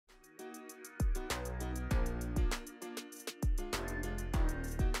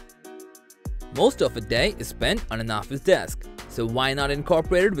Most of a day is spent on an office desk, so why not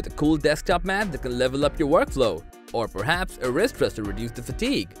incorporate it with a cool desktop mat that can level up your workflow? Or perhaps a wrist rest to reduce the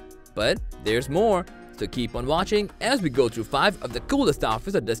fatigue. But there's more, so keep on watching as we go through 5 of the coolest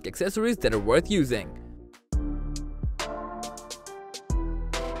office or desk accessories that are worth using.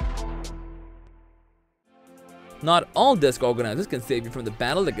 Not all desk organizers can save you from the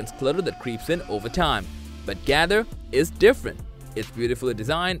battle against clutter that creeps in over time, but Gather is different. It's beautifully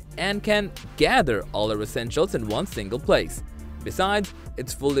designed and can gather all your essentials in one single place. Besides,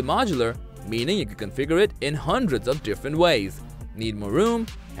 it's fully modular, meaning you can configure it in hundreds of different ways. Need more room?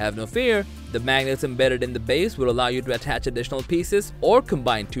 Have no fear, the magnets embedded in the base will allow you to attach additional pieces or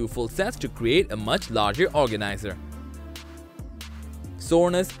combine 2 full sets to create a much larger organizer.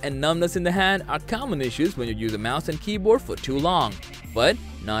 Soreness and numbness in the hand are common issues when you use a mouse and keyboard for too long, but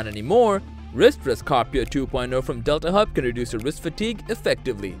not anymore. WristDresser Carpio 2.0 from Delta Hub can reduce your wrist fatigue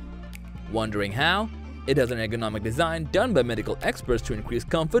effectively. Wondering how? It has an ergonomic design done by medical experts to increase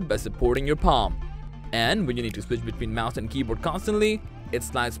comfort by supporting your palm. And when you need to switch between mouse and keyboard constantly, it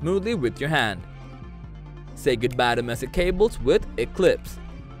slides smoothly with your hand. Say goodbye to messy cables with Eclipse,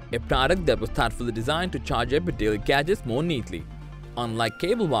 a product that was thoughtfully designed to charge up your daily gadgets more neatly. Unlike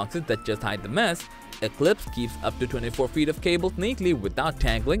cable boxes that just hide the mess, Eclipse keeps up to 24 feet of cables neatly without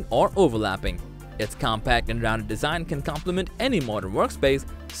tangling or overlapping. Its compact and rounded design can complement any modern workspace,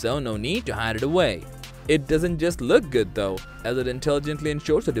 so no need to hide it away. It doesn't just look good though, as it intelligently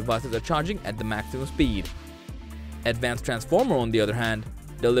ensures the devices are charging at the maximum speed. Advanced Transformer, on the other hand,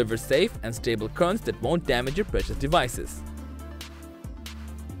 delivers safe and stable currents that won't damage your precious devices.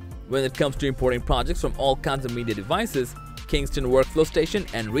 When it comes to importing projects from all kinds of media devices, Kingston Workflow Station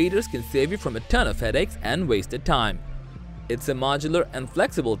and readers can save you from a ton of headaches and wasted time. It's a modular and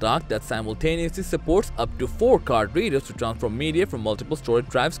flexible dock that simultaneously supports up to 4 card readers to transfer media from multiple storage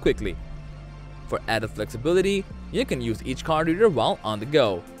drives quickly. For added flexibility, you can use each card reader while on the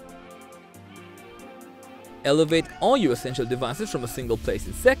go. Elevate all your essential devices from a single place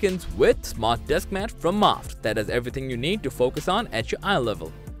in seconds with Smart Desk Mat from Moft that has everything you need to focus on at your eye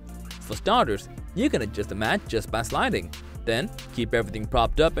level. For starters, you can adjust the mat just by sliding. Then, keep everything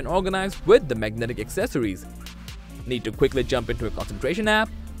propped up and organized with the magnetic accessories. Need to quickly jump into a concentration app?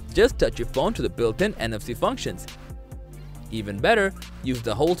 Just touch your phone to the built-in NFC functions. Even better, use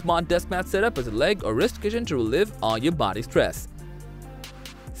the whole Smart Desk Mat setup as a leg or wrist cushion to relieve all your body stress.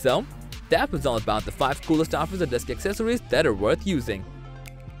 So, that was all about the 5 coolest office or desk accessories that are worth using.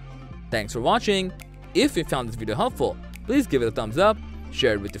 Thanks for watching. If you found this video helpful, please give it a thumbs up,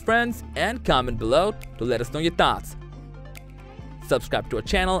 share it with your friends, and comment below to let us know your thoughts. Subscribe to our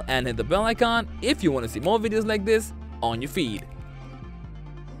channel and hit the bell icon if you want to see more videos like this on your feed.